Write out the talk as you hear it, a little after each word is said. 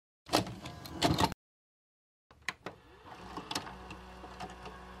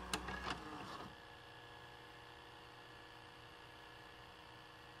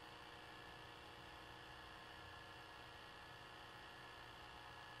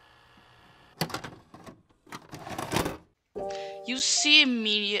You see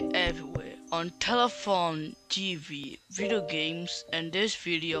media everywhere, on telephone, TV, video games, and this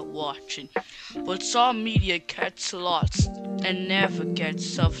video watching. But some media gets lost and never gets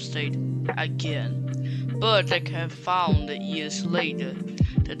substituted again. But I have found that years later.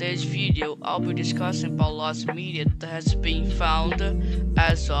 Today's video I'll be discussing about lost media that has been found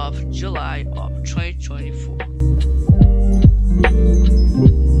as of July of 2024.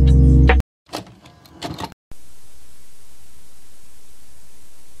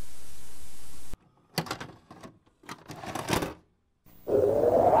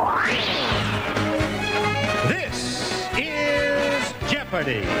 This is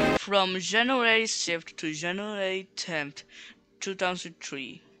Jeopardy! From January 6th to January 10th,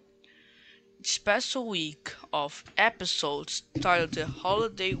 2003. Special week of episodes titled The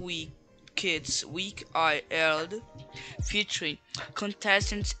Holiday Week Kids Week I aired, featuring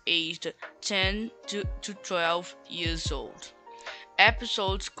contestants aged 10 to 12 years old.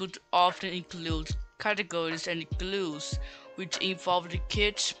 Episodes could often include categories and clues which involved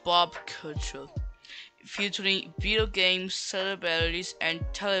kids' pop culture, featuring video games, celebrities, and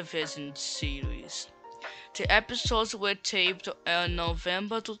television series. The episodes were taped in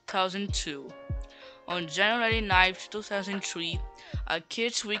November 2002. On January 9, 2003, a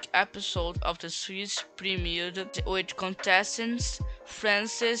Kids Week episode of the series premiered with contestants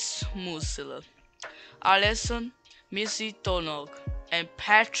Frances Musella, Alison Missy Tonog, and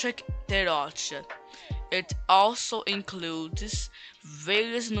Patrick DeRocha. It also includes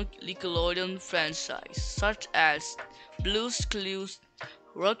various Nickelodeon franchises such as Blue's Clues,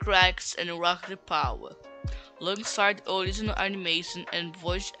 Rugrats, and Rocket Power, alongside original animation and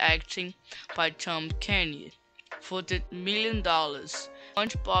voice acting by Tom Kenny. For the $1 million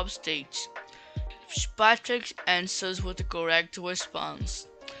SpongeBob stage, Patrick answers with the correct response,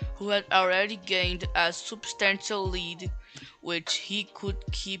 who had already gained a substantial lead which he could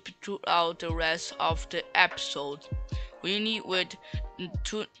keep throughout the rest of the episode, winning with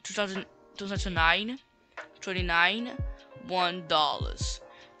 2009 $29 $1.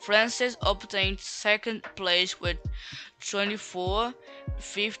 Frances obtained second place with $24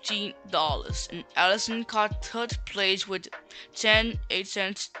 $15, and Alison caught third place with $10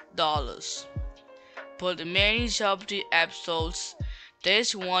 $8. But the many Jeopardy episodes,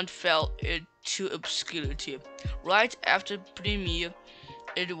 this one fell into obscurity. Right after premiere,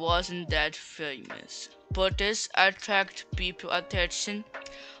 it wasn't that famous. But this attracted people's attention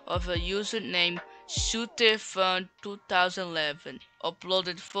of a user named ShooterFun2011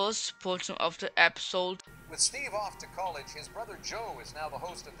 uploaded first portion of the episode. With Steve off to college, his brother Joe is now the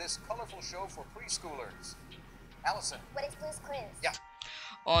host of this colorful show for preschoolers. Allison. What is Blue's Clues? Yeah.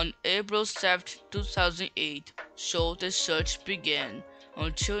 On April 7, 2008, so the search began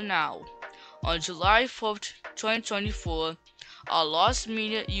until now. On July 4, 2024, a lost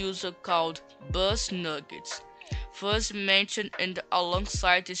media user called Buzz Nuggets first mentioned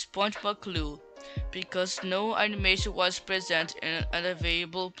alongside the SpongeBob clue because no animation was present in an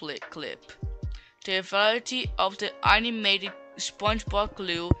available clip. The validity of the animated SpongeBob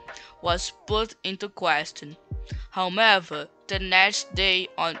clue was put into question. However, the next day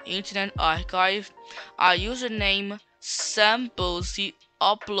on Internet Archive, a user named Sam Bosey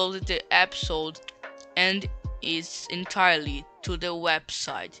uploaded the episode and its entirely to the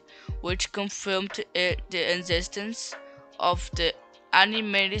website, which confirmed the existence of the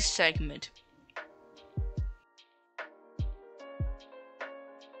animated segment.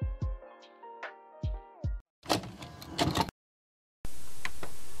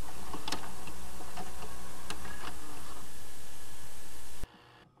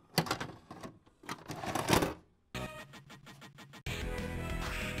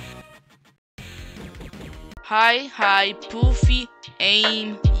 Hi, Poofy,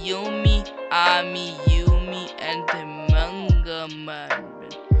 Aim, Yumi, Ami, Yumi, and the Manga Man.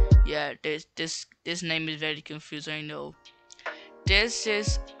 Yeah, this name is very confusing, I know. This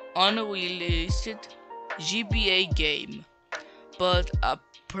is unreleased GBA game, but a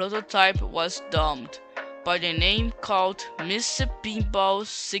prototype was dumped by the name called Mr. Pinball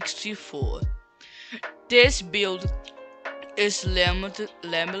 64. This build is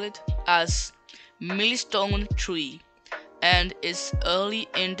labeled as Milestone 3 and is early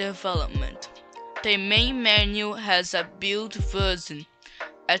in development. The main menu has a build version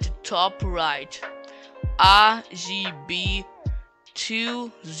at the top right, RGB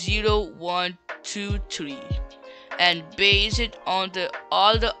 20123, and based on the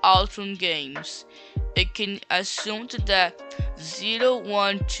other Outrun games, it can assume that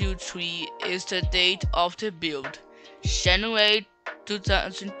 0123 is the date of the build. January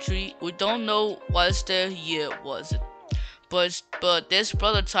 2003, we don't know what the year was, but this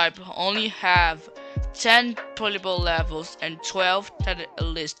prototype only have 10 playable levels and 12 that are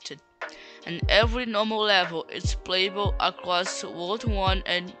listed, and every normal level is playable across World 1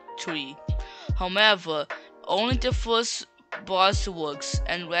 and 3. However, only the first boss works,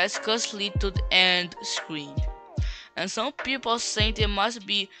 and rest cuts lead to the end screen. And some people say there must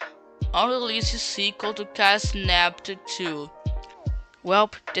be unreleased sequel to Cat Snapped 2.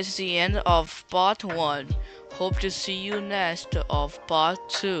 Well, this is the end of part 1. Hope to see you next of part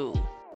 2.